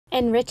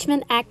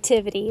Enrichment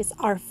activities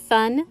are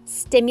fun,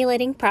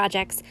 stimulating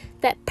projects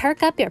that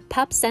perk up your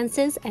pup's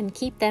senses and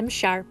keep them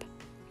sharp.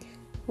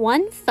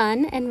 One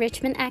fun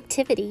enrichment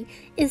activity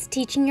is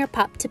teaching your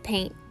pup to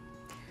paint.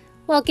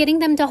 While getting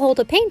them to hold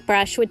a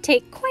paintbrush would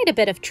take quite a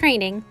bit of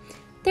training,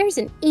 there's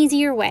an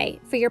easier way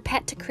for your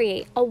pet to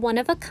create a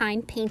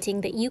one-of-a-kind painting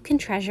that you can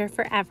treasure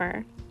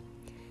forever.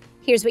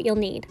 Here's what you'll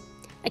need: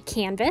 a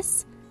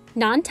canvas,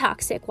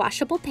 non-toxic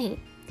washable paint,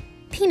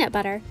 peanut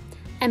butter,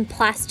 and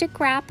plastic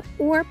wrap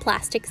or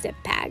plastic zip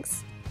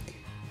bags.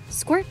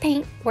 Squirt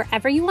paint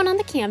wherever you want on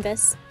the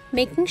canvas,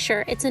 making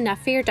sure it's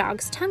enough for your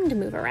dog's tongue to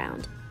move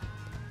around.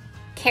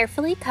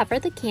 Carefully cover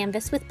the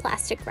canvas with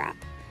plastic wrap,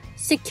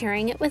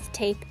 securing it with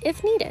tape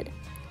if needed,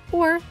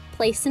 or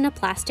place in a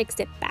plastic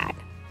zip bag.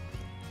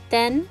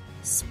 Then,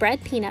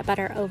 spread peanut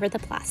butter over the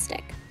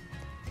plastic.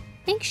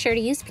 Make sure to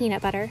use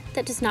peanut butter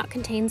that does not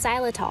contain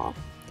xylitol.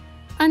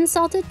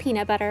 Unsalted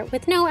peanut butter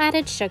with no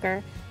added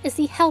sugar is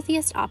the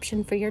healthiest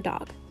option for your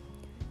dog.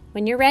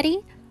 When you're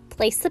ready,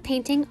 place the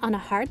painting on a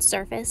hard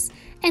surface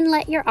and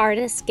let your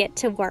artist get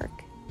to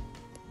work.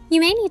 You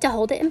may need to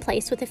hold it in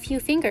place with a few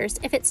fingers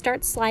if it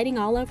starts sliding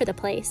all over the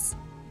place.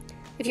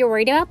 If you're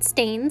worried about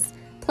stains,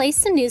 place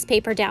some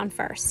newspaper down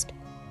first.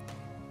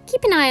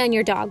 Keep an eye on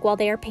your dog while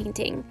they are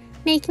painting,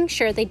 making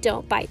sure they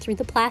don't bite through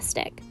the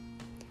plastic.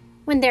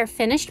 When they're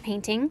finished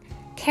painting,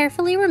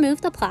 carefully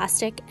remove the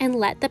plastic and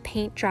let the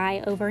paint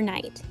dry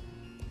overnight.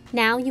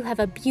 Now you have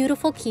a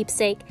beautiful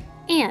keepsake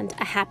and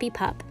a happy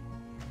pup.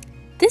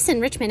 This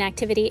enrichment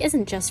activity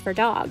isn't just for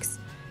dogs.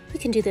 You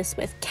can do this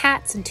with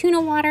cats and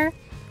tuna water,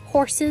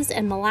 horses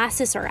and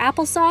molasses or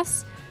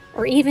applesauce,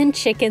 or even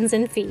chickens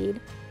and feed.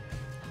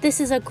 This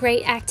is a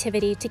great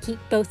activity to keep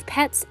both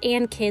pets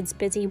and kids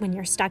busy when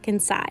you're stuck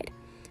inside.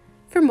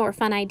 For more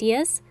fun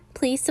ideas,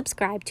 please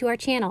subscribe to our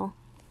channel.